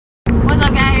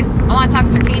want to talk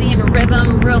circadian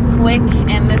rhythm real quick,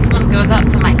 and this one goes out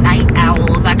to my night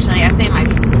owls. Actually, I say my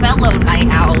fellow night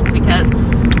owls because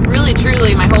really,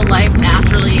 truly, my whole life,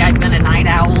 naturally, I've been a night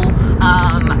owl.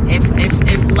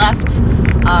 If left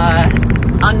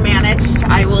unmanaged,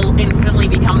 I will instantly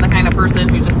become the kind of person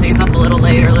who just stays up a little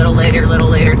later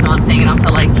till I'm staying up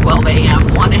till like 12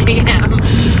 a.m., 1 a.m.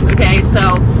 Okay,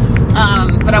 so,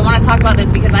 but I want to talk about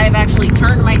this because I have actually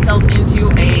turned myself into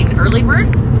an early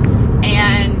bird,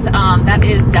 and that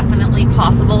is definitely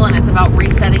possible, and it's about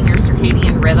resetting your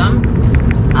circadian rhythm.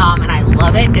 And I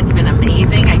love it. It's been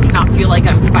amazing. I do not feel like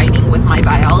I'm fighting with my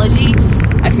biology.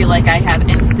 I feel like I have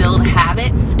instilled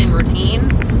habits and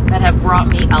routines that have brought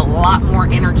me a lot more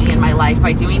energy in my life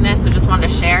by doing this. So just wanted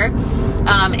to share.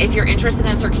 If you're interested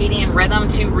in circadian rhythm,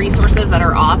 2 resources that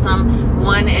are awesome.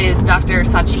 One is Dr.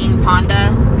 Sachin Panda,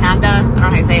 I don't know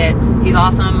how you say it. He's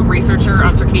awesome researcher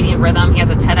on circadian rhythm. He has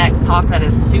a TEDx talk that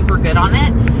is super good on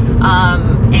it.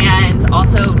 And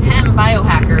also Tim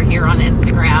Biohacker here on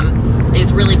Instagram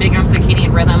is really big on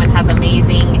circadian rhythm and has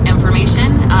amazing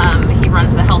information. He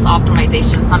runs the Health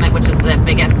Optimization Summit, which is the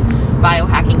biggest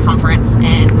biohacking conference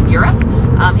in Europe.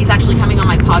 He's actually coming on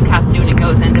my podcast soon and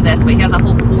goes into this, but he has a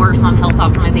whole course on health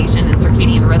optimization, and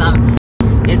circadian rhythm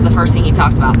is the first thing he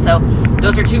talks about. So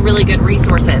those are 2 really good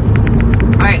resources.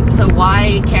 All right, so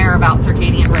why care about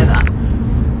circadian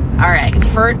rhythm? All right,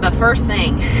 for the first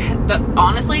thing,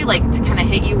 honestly, like to kind of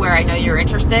hit you where I know you're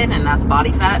interested, and that's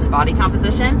body fat and body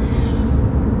composition.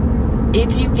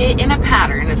 If you get in a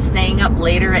pattern of staying up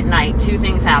later at night, 2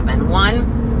 things happen.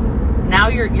 One, now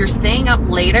you're staying up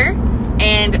later,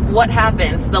 and what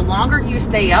happens? The longer you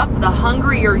stay up, the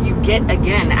hungrier you get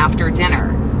again after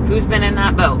dinner. Who's been in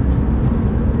that boat?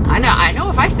 I know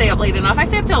if I stay up late enough, I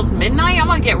stay up till midnight, I'm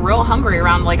gonna get real hungry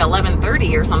around like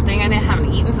 11:30 or something. I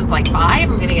haven't eaten since like 5,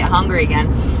 I'm gonna get hungry again.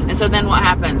 And so then what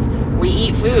happens? We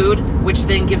eat food, which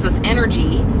then gives us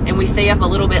energy, and we stay up a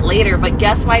little bit later. But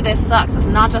guess why this sucks? It's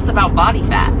not just about body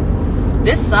fat.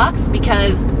 This sucks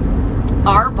because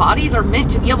our bodies are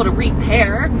meant to be able to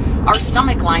repair our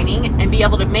stomach lining and be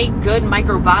able to make good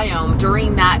microbiome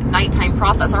during that nighttime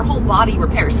process. Our whole body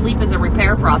repairs. Sleep is a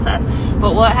repair process.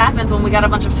 But what happens when we got a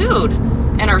bunch of food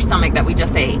in our stomach that we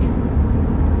just ate?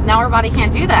 Now our body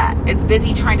can't do that. It's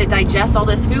busy trying to digest all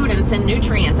this food and send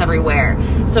nutrients everywhere.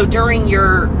 So during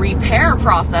your repair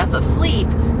process of sleep,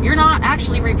 you're not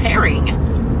actually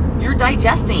repairing. You're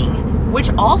digesting, which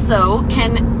also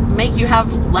can make you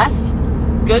have less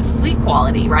good sleep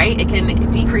quality, right? It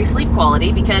can decrease sleep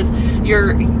quality because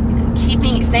you're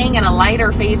staying in a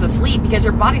lighter phase of sleep because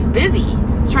your body's busy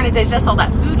trying to digest all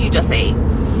that food you just ate.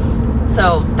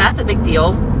 So that's a big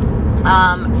deal.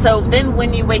 So then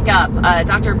when you wake up,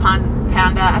 Dr.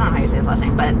 Panda, I don't know how you say his last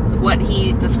name, but what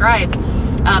he describes,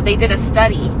 they did a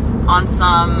study on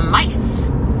some mice,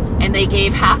 and they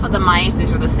gave half of the mice,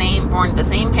 these are the same, born to the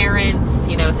same parents,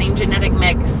 same genetic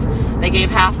mix. They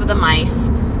gave half of the mice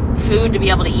food to be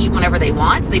able to eat whenever they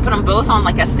want. They put them both on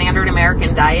like a standard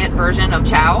American diet version of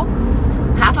chow.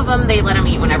 Half of them, they let them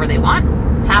eat whenever they want.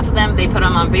 Half of them, they put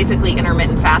them on basically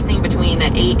intermittent fasting between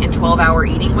an 8 and 12 hour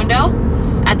eating window.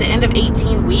 At the end of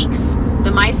 18 weeks,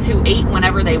 the mice who ate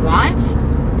whenever they want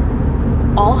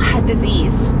all had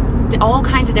disease, all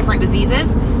kinds of different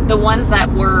diseases. The ones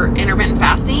that were intermittent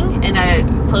fasting in a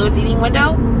closed eating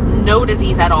window, no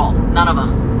disease at all, none of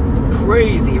them.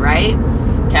 Crazy, right?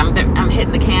 Okay, I'm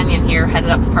hitting the canyon here, headed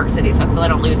up to Park City, so hopefully I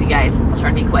don't lose you guys. I'll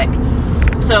try to be quick.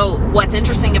 So what's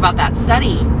interesting about that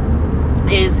study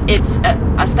is it's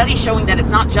a study showing that it's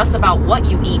not just about what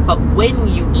you eat, but when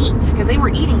you eat, because they were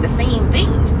eating the same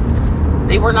thing.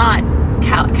 They were not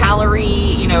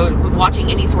calorie, watching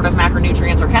any sort of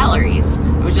macronutrients or calories.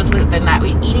 It was just within that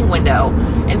eating window.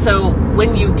 And so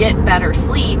when you get better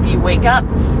sleep, you wake up,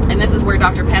 and this is where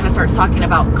Dr. Panda starts talking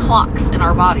about clocks in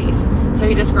our bodies. So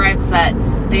he describes that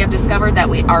they have discovered that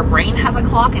our brain has a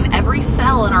clock, and every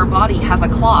cell in our body has a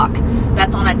clock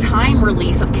that's on a time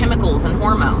release of chemicals and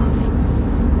hormones.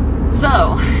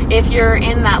 So if you're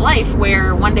in that life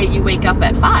where one day you wake up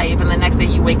at 5 and the next day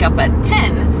you wake up at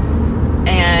 10,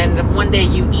 and one day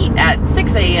you eat at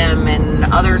 6 a.m. and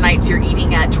other nights you're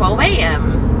eating at 12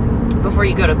 a.m. before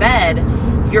you go to bed,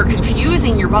 you're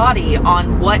confusing your body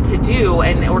on what to do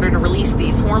in order to release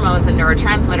these hormones and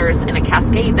neurotransmitters in a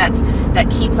cascade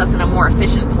that keeps us in a more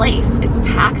efficient place. It's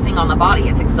taxing on the body.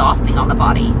 It's exhausting on the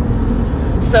body.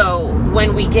 So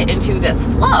when we get into this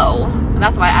flow,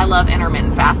 that's why I love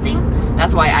intermittent fasting.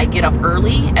 That's why I get up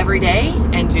early every day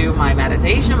and do my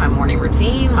meditation, my morning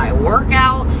routine, my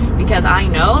workout, because I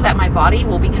know that my body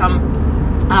will become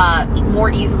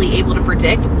more easily able to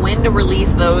predict when to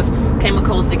release those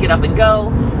chemicals to get up and go,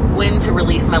 when to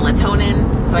release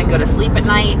melatonin so I can go to sleep at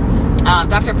night.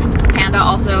 Dr. Panda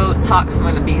also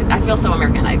I feel so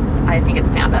American, I think it's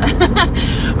Panda.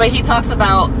 But he talks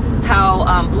about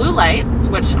how blue light,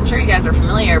 which I'm sure you guys are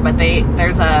familiar, but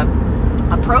there's a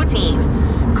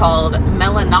protein called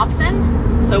melanopsin.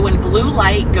 So when blue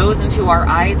light goes into our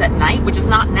eyes at night, which is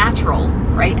not natural,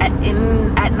 right? At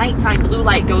nighttime, blue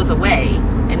light goes away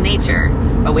in nature,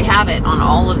 but we have it on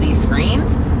all of these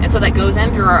screens. And so that goes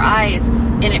in through our eyes,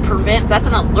 and that's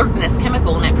an alertness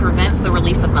chemical, and it prevents the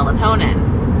release of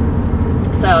melatonin.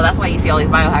 So that's why you see all these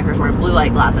biohackers wearing blue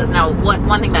light glasses. Now,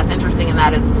 one thing that's interesting in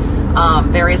that is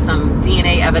there is some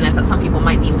DNA evidence that some people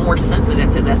might be more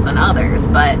sensitive to this than others.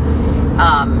 But,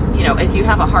 you know, if you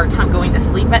have a hard time going to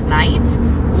sleep at night,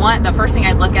 the first thing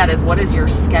I'd look at is, what is your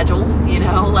schedule? You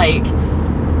know, like,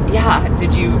 yeah,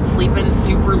 did you sleep in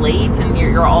super late and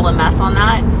you're all a mess on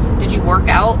that? Did you work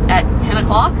out at 10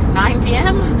 o'clock, 9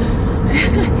 p.m.?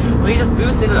 Well, you just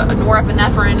boosted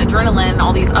norepinephrine, adrenaline,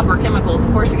 all these upper chemicals.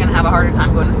 Of course, you're going to have a harder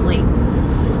time going to sleep.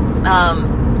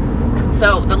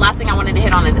 So the last thing I wanted to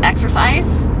hit on is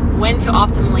exercise. When to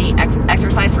optimally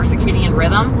exercise for circadian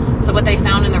rhythm. So what they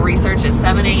found in the research is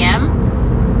 7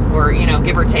 a.m. or, you know,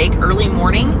 give or take, early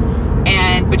morning,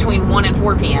 and between 1 and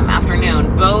 4 p.m.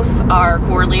 afternoon. Both are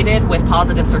correlated with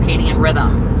positive circadian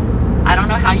rhythm. I don't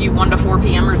know how you 1 to 4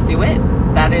 p.m.ers do it.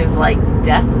 That is like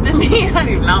death to me. I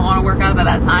do not want to work out at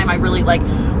that time. I really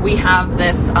we have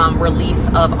this release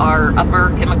of our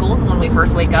upper chemicals when we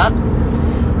first wake up.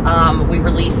 We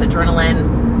release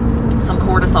adrenaline, some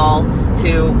cortisol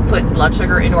to put blood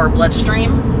sugar into our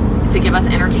bloodstream to give us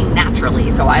energy naturally.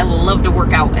 So I love to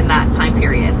work out in that time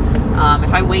period.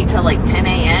 If I wait till like 10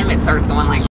 a.m., it starts going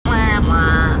like,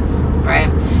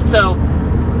 right? So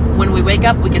when we wake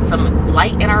up, we get some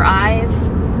light in our eyes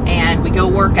and we go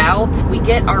work out. We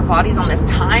get our bodies on this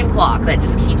time clock that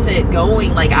just keeps it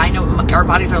going. Like, I know, our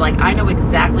bodies are like, I know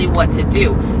exactly what to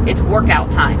do. It's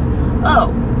workout time.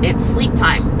 Oh, it's sleep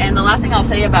time. And the last thing I'll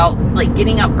say about like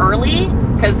getting up early,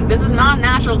 because this is not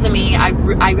natural to me. I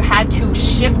had to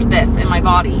shift this in my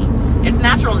body. It's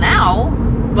natural now,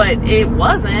 but it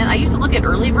wasn't. I used to look at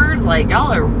early birds like,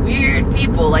 y'all are weird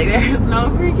people. Like, there's no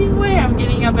freaking way I'm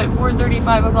getting up at 4:30,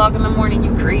 5 o'clock in the morning,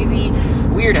 you crazy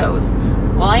weirdos.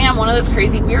 Well, I am one of those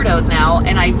crazy weirdos now,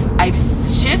 and I've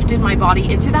shifted my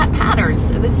body into that pattern.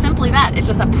 So it's simply that. It's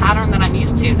just a pattern that I'm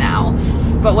used to now.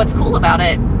 But what's cool about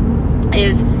it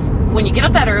is when you get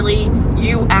up that early,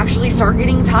 you actually start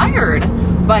getting tired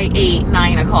by 8,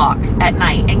 9 o'clock at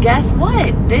night. And guess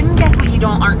what? Then guess what you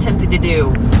aren't tempted to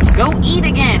do? Go eat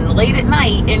again late at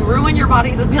night and ruin your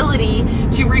body's ability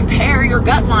to repair your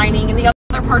gut lining and the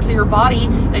other parts of your body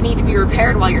that need to be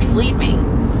repaired while you're sleeping.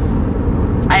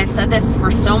 I've said this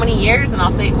for so many years, and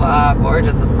I'll say, wow,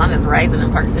 gorgeous, the sun is rising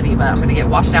in Park City, but I'm going to get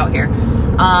washed out here.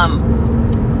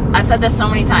 I've said this so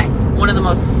many times. One of the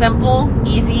most simple,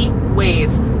 easy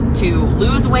ways to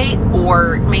lose weight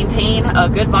or maintain a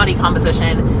good body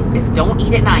composition is don't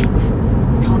eat at night.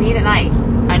 Don't eat at night.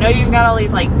 I know you've got all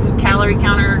these like calorie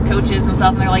counter coaches and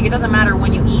stuff, and they're like, it doesn't matter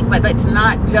when you eat, but it's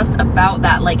not just about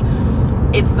that. Like,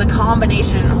 it's the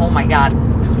combination. Oh my God.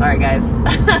 Sorry guys.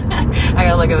 I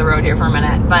gotta look at the road here for a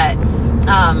minute. But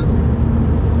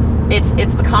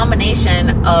it's the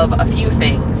combination of a few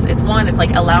things. It's one, it's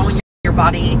like allowing your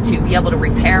body to be able to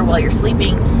repair while you're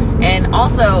sleeping. And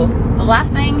also the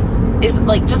last thing is,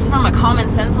 like, just from a common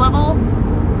sense level,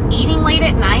 eating late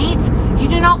at night, you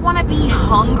do not want to be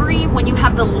hungry when you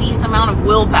have the least amount of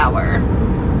willpower.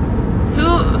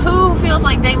 Who feels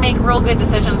like they make real good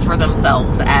decisions for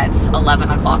themselves at 11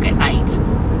 o'clock at night?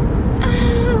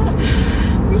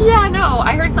 Yeah, no,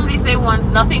 I heard somebody say once,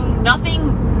 nothing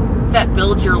that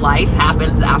builds your life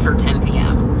happens after 10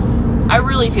 p.m. I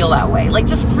really feel that way. Like,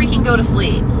 just freaking go to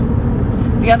sleep.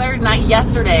 The other night,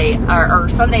 yesterday, or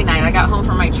Sunday night, I got home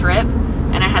from my trip,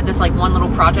 and I had this like one little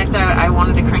project I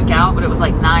wanted to crank out, but it was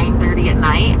like 9:30 at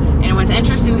night, and it was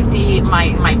interesting to see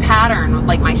my pattern,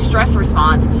 like my stress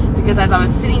response, because as I was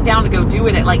sitting down to go do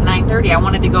it at like 9:30, I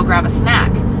wanted to go grab a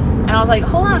snack, and I was like,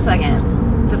 hold on a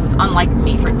second, this is unlike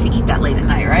me to eat that late at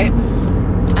night, right?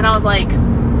 And I was like,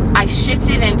 I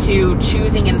shifted into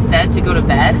choosing instead to go to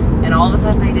bed, and all of a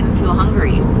sudden I didn't feel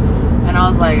hungry, and I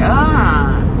was like,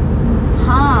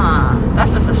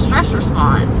 that's just a stress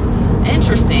response.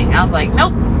 Interesting. I was like,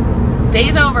 nope,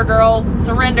 day's over, girl.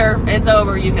 Surrender. It's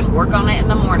over. You can work on it in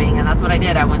the morning. And that's what I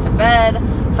did. I went to bed,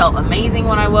 felt amazing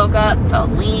when I woke up,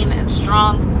 felt lean and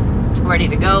strong, ready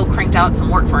to go, cranked out some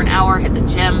work for an hour, hit the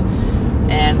gym,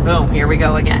 and boom, here we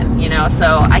go again. You know,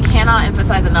 so I cannot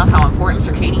emphasize enough how important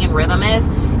circadian rhythm is.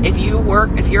 If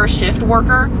you're a shift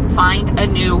worker, find a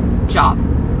new job.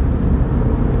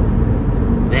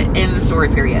 End of story,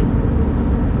 period.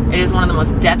 It is one of the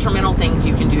most detrimental things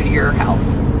you can do to your health.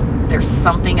 There's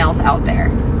something else out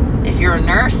there. If you're a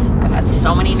nurse, I've had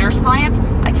so many nurse clients,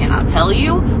 I cannot tell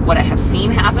you what I have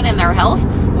seen happen in their health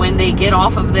when they get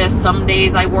off of this. Some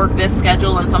days I work this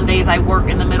schedule and some days I work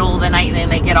in the middle of the night, and then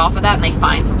they get off of that and they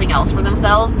find something else for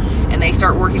themselves and they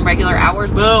start working regular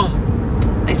hours.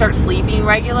 Boom. They start sleeping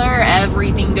regular,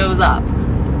 everything goes up.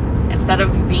 Instead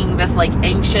of being this like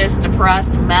anxious,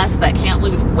 depressed mess that can't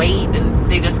lose weight,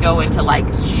 and they just go into like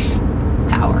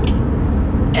power.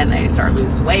 And they start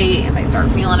losing weight and they start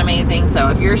feeling amazing. So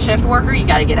if you're a shift worker, you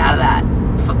got to get out of that.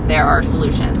 There are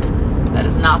solutions. That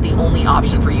is not the only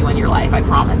option for you in your life. I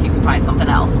promise you can find something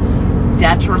else.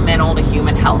 Detrimental to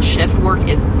human health. Shift work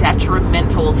is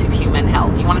detrimental to human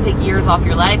health. You want to take years off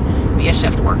your life? Be a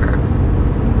shift worker.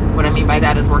 What I mean by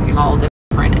that is working all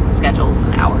different schedules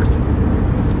and hours.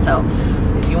 So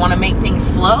if you want to make things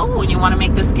flow and you want to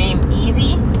make this game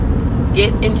easy,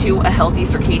 get into a healthy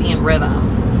circadian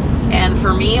rhythm. And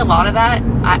for me, a lot of that,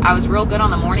 I was real good on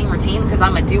the morning routine because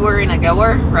I'm a doer and a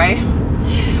goer, right?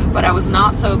 But I was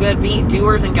not so good.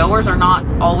 Doers and goers are not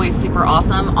always super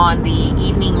awesome on the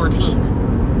evening routine.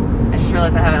 I just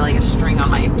realized I had like a string on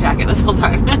my jacket this whole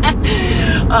time.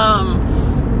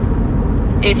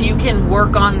 If you can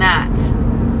work on that,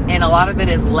 and a lot of it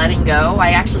is letting go.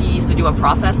 I actually used to do a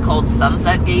process called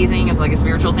sunset gazing. It's like a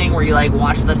spiritual thing where you like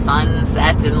watch the sun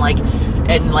set and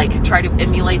try to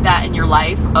emulate that in your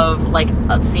life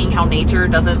of seeing how nature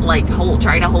doesn't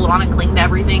try to hold on and cling to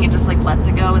everything and just like lets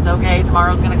it go. It's okay.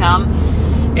 Tomorrow's going to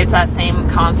come. It's that same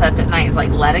concept at night. It's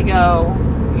like, let it go.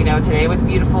 You know, today was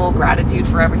beautiful. Gratitude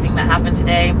for everything that happened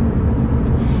today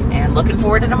and looking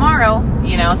forward to tomorrow,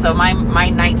 you know? So my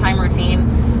nighttime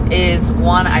routine is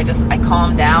one, I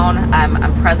calm down.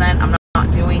 I'm present. I'm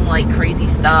not doing like crazy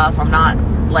stuff. I'm not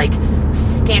like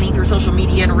scanning through social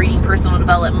media and reading personal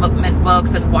development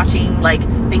books and watching like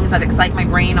things that excite my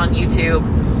brain on YouTube.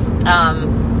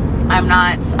 I'm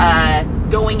not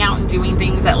going out and doing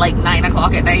things at like 9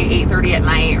 o'clock at night, 8:30 at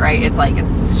night, right? It's like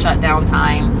it's shut down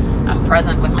time. I'm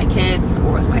present with my kids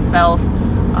or with myself,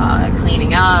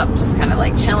 cleaning up, just kind of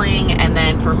like chilling. And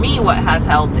then for me, what has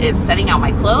helped is setting out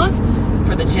my clothes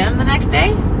for the gym the next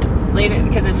day later,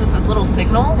 because it's just this little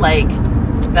signal like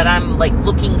that I'm like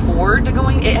looking forward to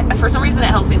going. For some reason it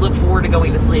helps me look forward to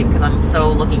going to sleep because I'm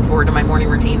so looking forward to my morning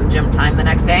routine and gym time the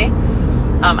next day.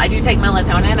 I do take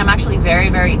melatonin. I'm actually very,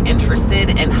 very interested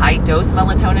in high dose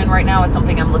melatonin right now. It's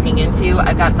something I'm looking into.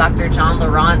 I've got Dr. John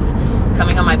Lawrence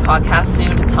coming on my podcast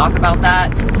soon to talk about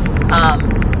that.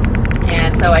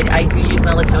 And so I do use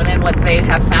melatonin. What they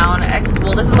have found,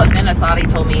 well, this is what Ben Asadi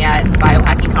told me at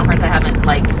biohacking conference. I haven't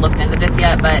like looked into this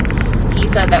yet, but he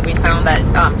said that we found that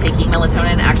taking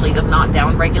melatonin actually does not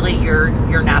downregulate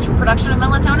your natural production of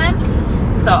melatonin.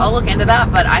 So I'll look into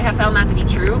that, but I have found that to be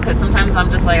true because sometimes I'm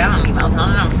just like, I don't need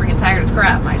melatonin. I'm freaking tired as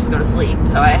crap. I just go to sleep.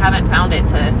 So I haven't found it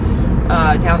to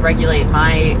downregulate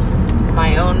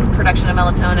my own production of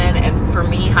melatonin. And for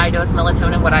me, high dose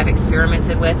melatonin, what I've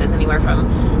experimented with is anywhere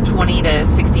from 20 to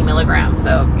 60 milligrams.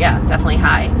 So yeah, definitely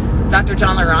high. Dr.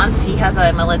 John Lawrence, he has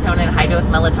a high dose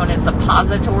melatonin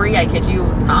suppository. I kid you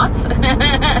not.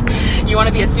 You want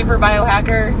to be a super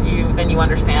biohacker, then you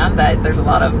understand that there's a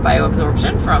lot of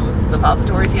bioabsorption from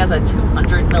suppositories. He has a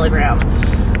 200 milligram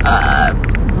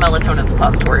melatonin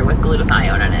suppository with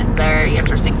glutathione in it. Very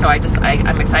interesting. So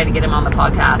I'm excited to get him on the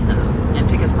podcast and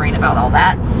pick his brain about all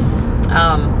that.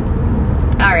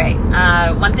 All right.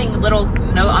 One little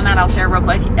note on that I'll share real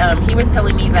quick. He was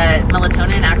telling me that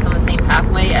melatonin acts on the same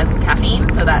pathway as caffeine,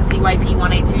 so that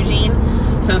CYP1A2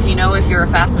 gene. So if you're a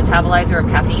fast metabolizer of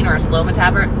caffeine or a slow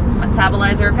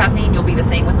metabolizer of caffeine, you'll be the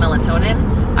same with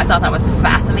melatonin. I thought that was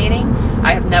fascinating.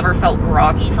 I have never felt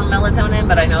groggy from melatonin,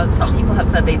 but I know some people have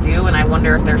said they do, and I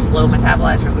wonder if they're slow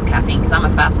metabolizers of caffeine, because I'm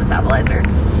a fast metabolizer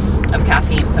of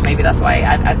caffeine, so maybe that's why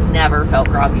I've never felt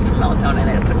groggy from melatonin.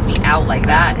 It puts me out like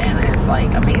that, and it's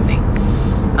like amazing.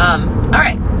 All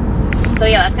right, so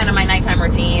yeah, that's kind of my nighttime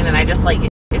routine, and I just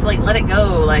it's like let it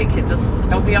go, like just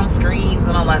don't be on screens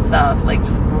and all that stuff. Like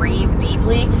just breathe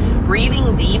deeply.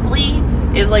 Breathing deeply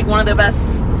is like one of the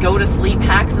best go to sleep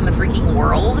hacks in the freaking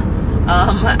world.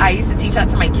 I used to teach that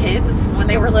to my kids when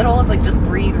they were little. It's like just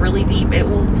breathe really deep. It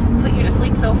will put you to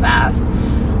sleep so fast.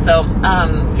 So,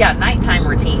 yeah, nighttime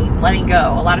routine, letting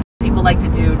go. A lot of people like to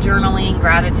do journaling,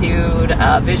 gratitude,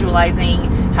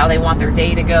 visualizing how they want their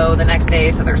day to go the next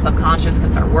day, so their subconscious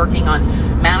can start working on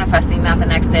manifesting that the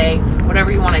next day.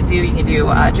 Whatever you want to do, you can do.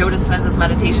 Joe Dispenza's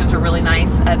meditations are really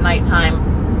nice at nighttime.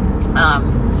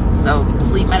 So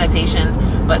sleep meditations,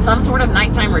 but some sort of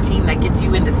nighttime routine that gets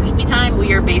you into sleepy time.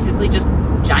 We are basically just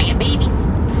giant babies.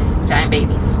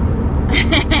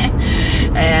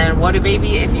 And what a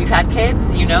baby, if you've had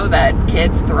kids, you know that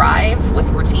kids thrive with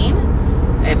routine.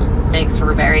 It makes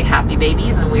for very happy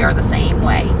babies, and we are the same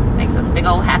way. It makes us big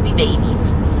old happy babies.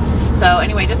 So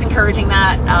anyway, just encouraging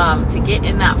that to get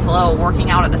in that flow, working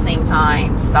out at the same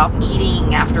time, stop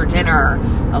eating after dinner,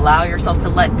 allow yourself to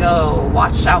let go,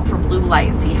 watch out for blue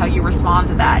light, see how you respond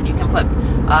to that. You can put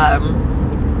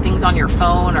things on your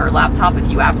phone or laptop if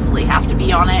you absolutely have to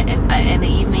be on it in the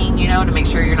evening, you know, to make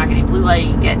sure you're not getting blue light.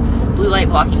 You can get blue light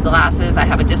blocking glasses. I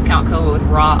have a discount code with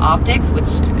Raw Optics, which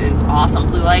is awesome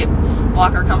blue light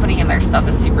blocker company, and their stuff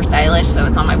is super stylish. So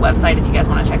it's on my website if you guys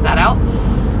want to check that out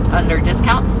under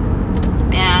discounts.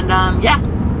 And yeah,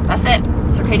 that's it.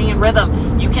 Circadian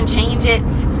rhythm. You can change it.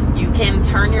 You can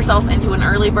turn yourself into an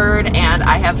early bird. And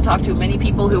I have talked to many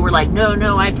people who were like,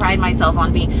 no, I pride myself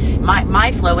on being,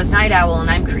 my flow is night owl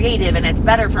and I'm creative and it's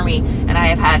better for me. And I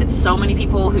have had so many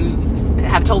people who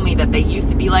have told me that they used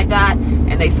to be like that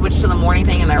and they switched to the morning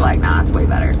thing and they're like, nah, it's way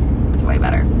better. It's way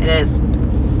better. It is.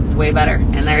 It's way better.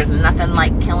 And there's nothing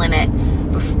like killing it.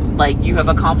 Like, you have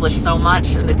accomplished so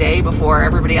much in the day before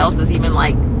everybody else is even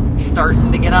like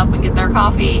starting to get up and get their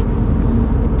coffee.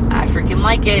 I freaking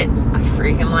like it. I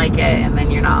freaking like it. And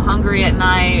then you're not hungry at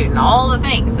night and all the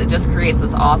things. It just creates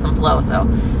this awesome flow. So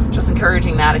just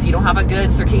encouraging that. If you don't have a good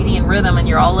circadian rhythm and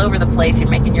you're all over the place, you're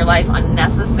making your life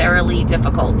unnecessarily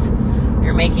difficult.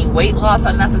 You're making weight loss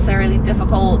unnecessarily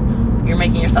difficult. You're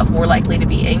making yourself more likely to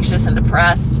be anxious and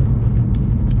depressed.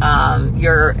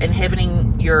 You're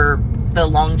inhibiting the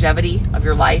longevity of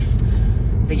your life,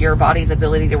 your body's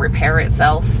ability to repair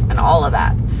itself, and all of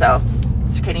that. So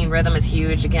circadian rhythm is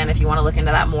huge. Again, if you want to look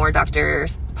into that more, Dr.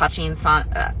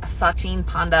 Sachin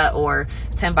Panda or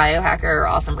Tim Biohacker are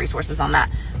awesome resources on that.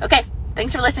 Okay,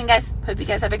 thanks for listening, guys. Hope you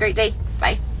guys have a great day.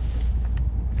 Bye.